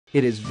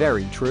It is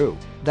very true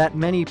that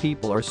many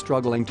people are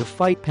struggling to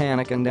fight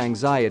panic and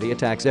anxiety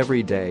attacks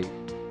every day.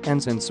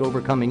 And since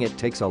overcoming it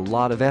takes a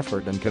lot of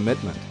effort and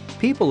commitment,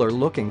 people are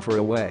looking for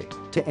a way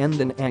to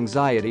end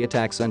anxiety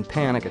attacks and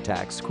panic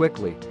attacks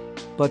quickly.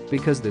 But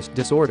because this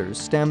disorder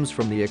stems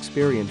from the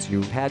experience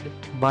you've had,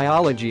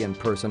 biology and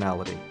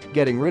personality,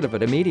 getting rid of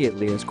it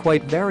immediately is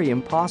quite very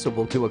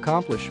impossible to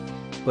accomplish.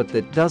 But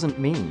that doesn't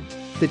mean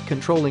that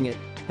controlling it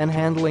and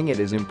handling it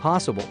is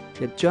impossible.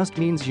 It just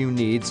means you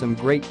need some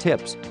great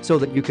tips so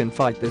that you can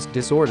fight this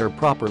disorder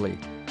properly.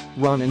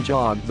 Run and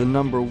jog. The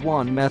number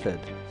one method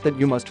that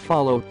you must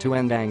follow to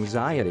end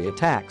anxiety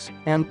attacks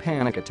and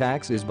panic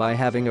attacks is by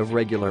having a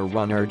regular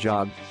run or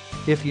jog.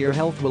 If your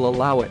health will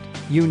allow it,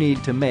 you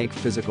need to make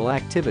physical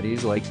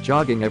activities like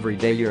jogging every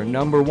day your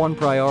number one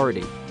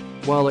priority.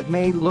 While it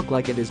may look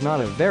like it is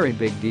not a very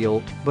big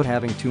deal, but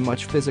having too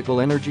much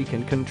physical energy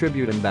can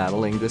contribute in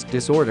battling this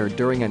disorder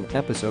during an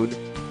episode.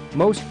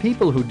 Most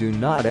people who do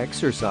not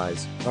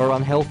exercise are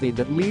unhealthy.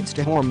 That leads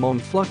to hormone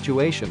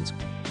fluctuations.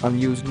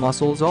 Unused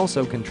muscles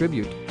also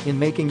contribute in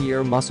making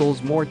your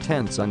muscles more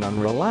tense and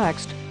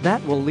unrelaxed.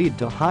 That will lead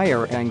to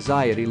higher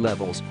anxiety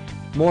levels.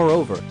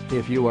 Moreover,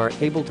 if you are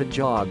able to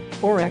jog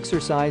or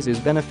exercise is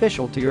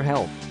beneficial to your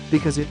health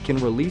because it can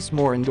release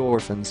more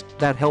endorphins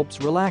that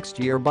helps relax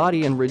your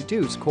body and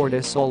reduce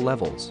cortisol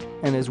levels,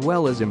 and as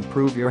well as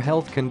improve your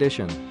health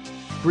condition.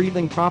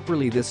 Breathing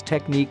properly. This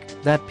technique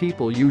that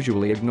people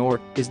usually ignore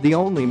is the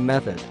only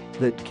method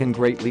that can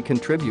greatly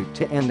contribute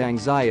to end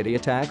anxiety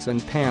attacks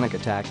and panic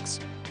attacks.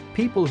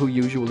 People who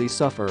usually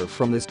suffer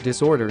from this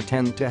disorder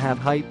tend to have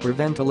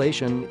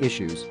hyperventilation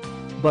issues.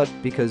 But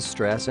because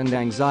stress and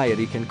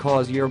anxiety can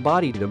cause your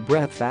body to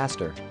breathe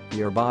faster,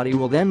 your body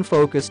will then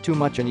focus too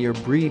much on your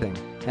breathing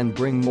and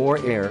bring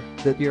more air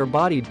that your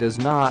body does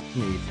not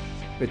need.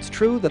 It's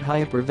true that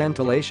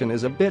hyperventilation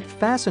is a bit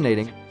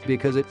fascinating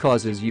because it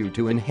causes you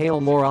to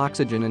inhale more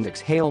oxygen and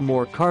exhale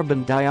more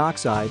carbon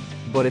dioxide,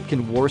 but it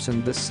can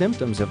worsen the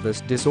symptoms of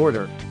this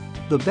disorder.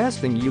 The best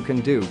thing you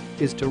can do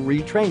is to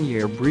retrain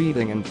your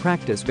breathing and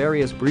practice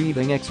various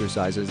breathing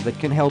exercises that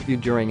can help you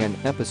during an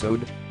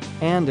episode.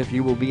 And if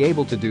you will be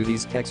able to do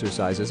these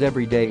exercises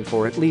every day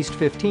for at least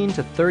 15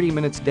 to 30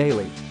 minutes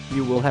daily,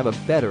 you will have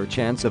a better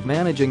chance of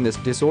managing this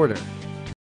disorder.